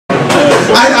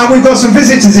And we've got some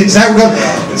visitors in today. We've got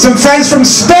some friends from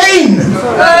Spain.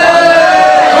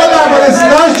 Hola, buenas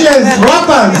noches,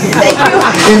 guapas.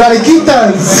 Y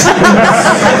mariquitas.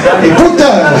 Y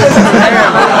puta.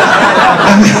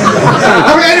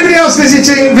 Have we anybody else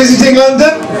visiting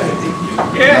London?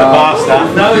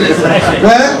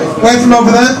 Where? Where from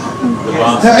over there?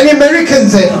 Any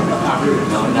Americans in?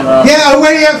 Yeah,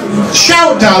 where are you?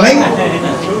 Shout, darling.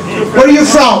 Where are you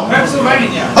from?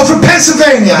 Pennsylvania. Oh, from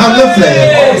Pennsylvania. How lovely.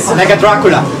 Like a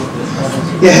Dracula.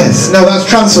 Yes. No, that's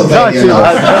Transylvania. No.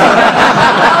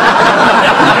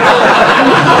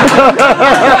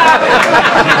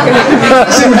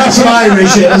 So we have some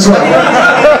Irish in as well.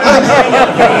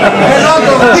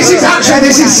 This is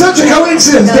such a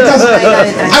coincidence because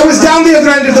I was down the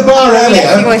other end of the bar earlier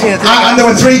and there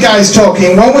were three guys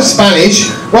talking. One was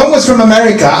Spanish, one was from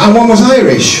America and one was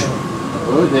Irish.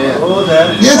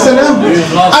 Yes, I know.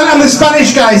 And the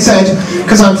Spanish guy said,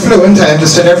 because I'm fluent, I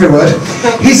understood every word,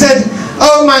 he said,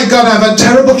 "Oh my God, I've had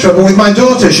terrible trouble with my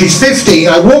daughter. She's 15.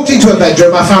 I walked into her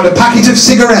bedroom, I found a packet of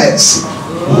cigarettes.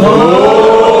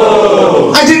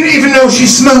 Whoa. I didn't even know she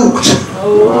smoked."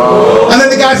 And then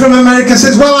the guy from America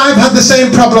says, "Well, I've had the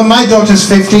same problem. My daughter's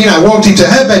 15. I walked into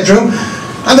her bedroom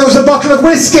and there was a bottle of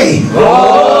whiskey.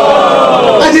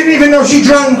 Whoa. I didn't even know she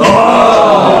drank."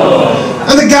 Whoa.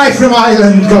 And the guy from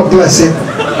Ireland, God bless him,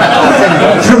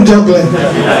 from Dublin,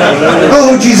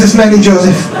 oh Jesus, Mary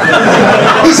Joseph,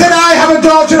 he said, "I have a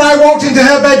daughter, I walked into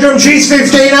her bedroom, she's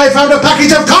 15, I found a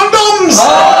packet of condoms.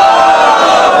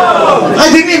 Oh! I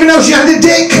didn't even know she had a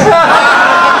dick."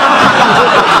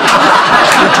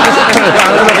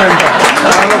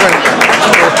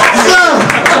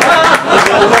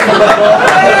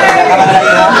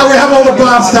 And we have all the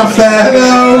bar stuff there.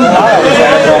 Hello.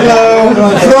 Hello.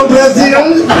 From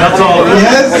Brazil?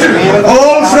 Yes.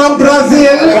 All from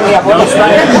Brazil?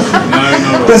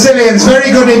 Brazilians,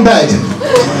 very good in bed.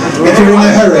 If you're in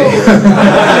a hurry.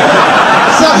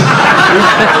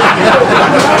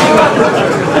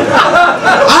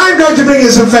 I'm going to bring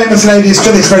you some famous ladies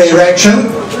to this very erection.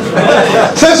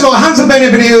 First of all, hands up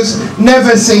anybody who's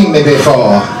never seen me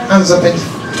before. Hands up.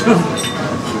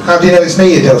 How do you know it's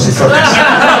me, you dozy fuckers?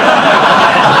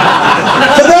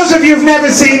 For those of you who've never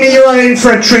seen me, you are in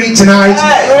for a treat tonight.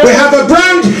 We have a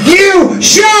brand new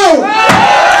show!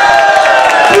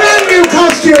 Brand new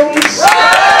costumes!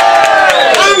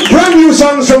 And brand new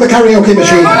songs from the karaoke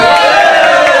machine.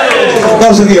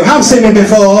 Those of you who have seen me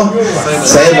before,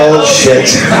 same old shit.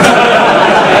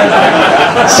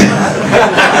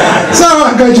 So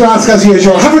I'm going to ask as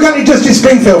usual, have we got any Dusty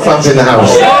Springfield fans in the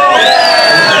house?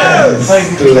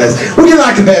 Yes. Would you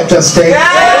like a bit of Dusty?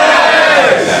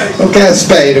 Yes. Well, get a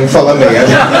spade and follow me.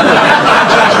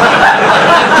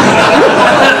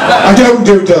 I don't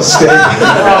do Dusty,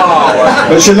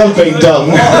 but she loves being done.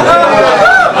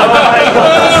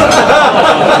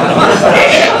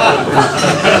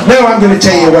 Now I'm going to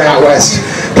take you way out west.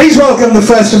 Please welcome the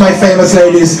first of my famous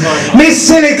ladies, Miss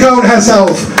Silicone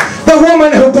herself, the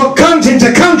woman who put cunt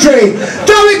into country,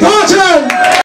 Dolly Parton!